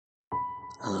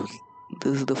Uh,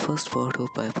 this is the first part of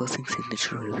bypassing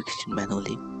signature verification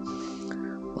manually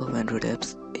of Android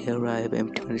apps. Here I have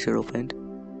Empty Manager opened.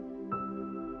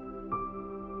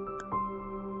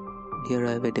 Here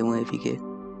I have a demo APK.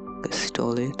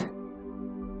 Install it.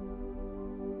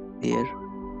 Here,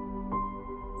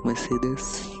 you may see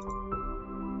this.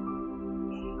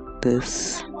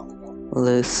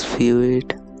 Let's view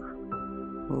it.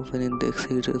 Open Index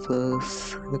Editor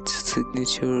Plus. It's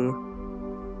signature.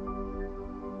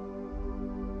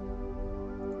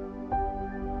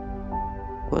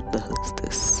 What the hell is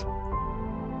this?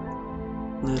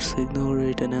 Let's ignore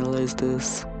it and analyze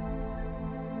this.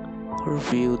 Or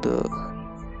view the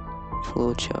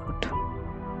flowchart.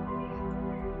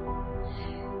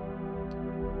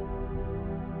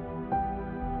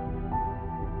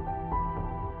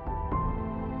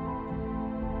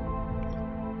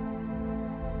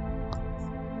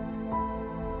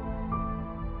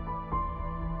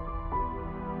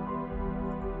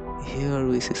 Here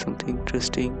we see something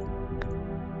interesting.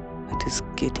 It is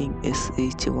getting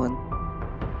SH1.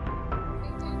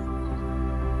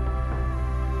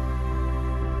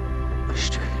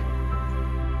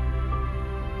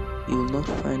 You will not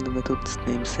find the method's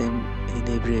name same in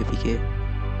every APK.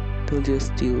 They'll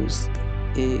just use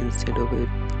A instead of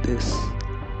this.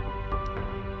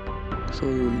 So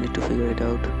you will need to figure it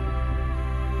out.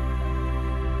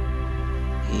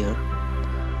 Here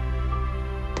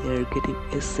they are getting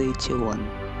SH1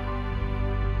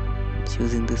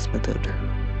 using this method.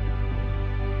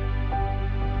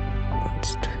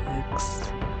 Text.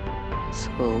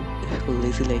 So if you're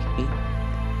lazy like me,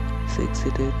 just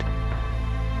exit it.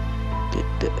 Get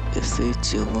the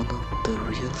SH1 of the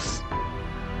real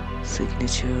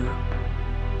signature.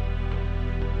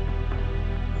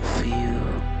 View.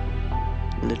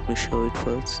 Let me show it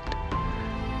first.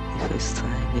 If I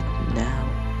sign it now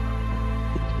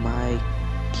with my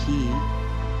key,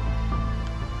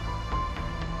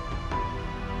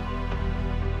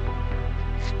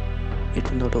 it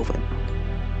will not open.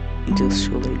 It just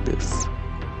show like this.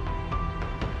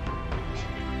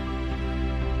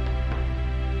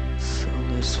 So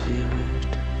let's view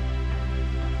it.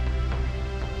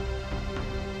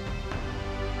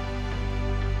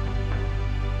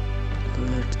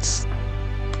 Let's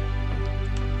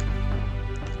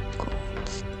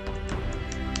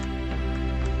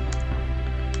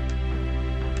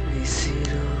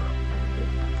V0.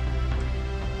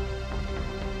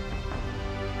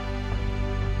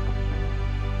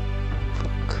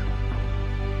 Fuck.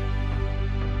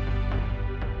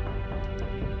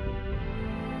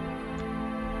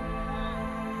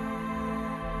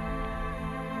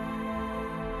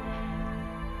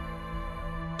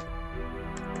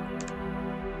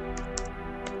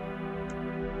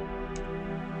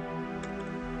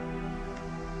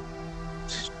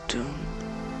 System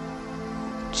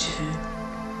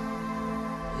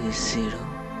V0.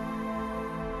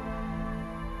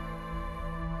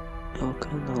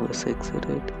 Okay, now let's exit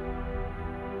it.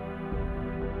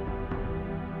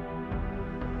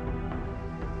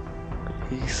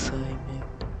 Resign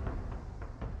it.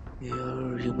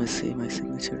 Here you may see my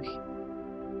signature.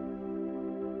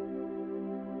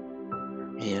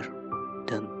 Here,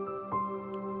 done.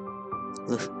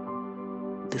 Listen,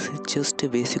 this is just a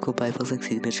basic of bypassing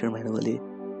signature manually.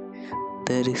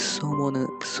 There is so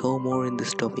more in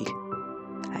this topic.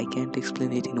 I can't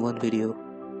explain it in one video.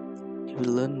 You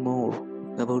will learn more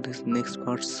about these next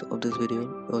parts of this video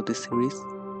or this series.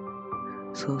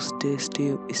 So stay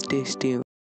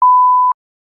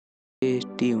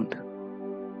tuned.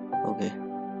 Okay.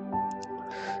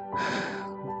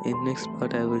 In next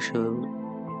part I will show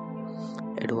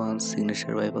advanced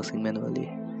signature bypassing manually.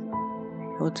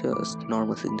 Not just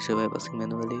normal signature bypassing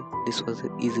manually. This was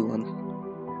an easy one.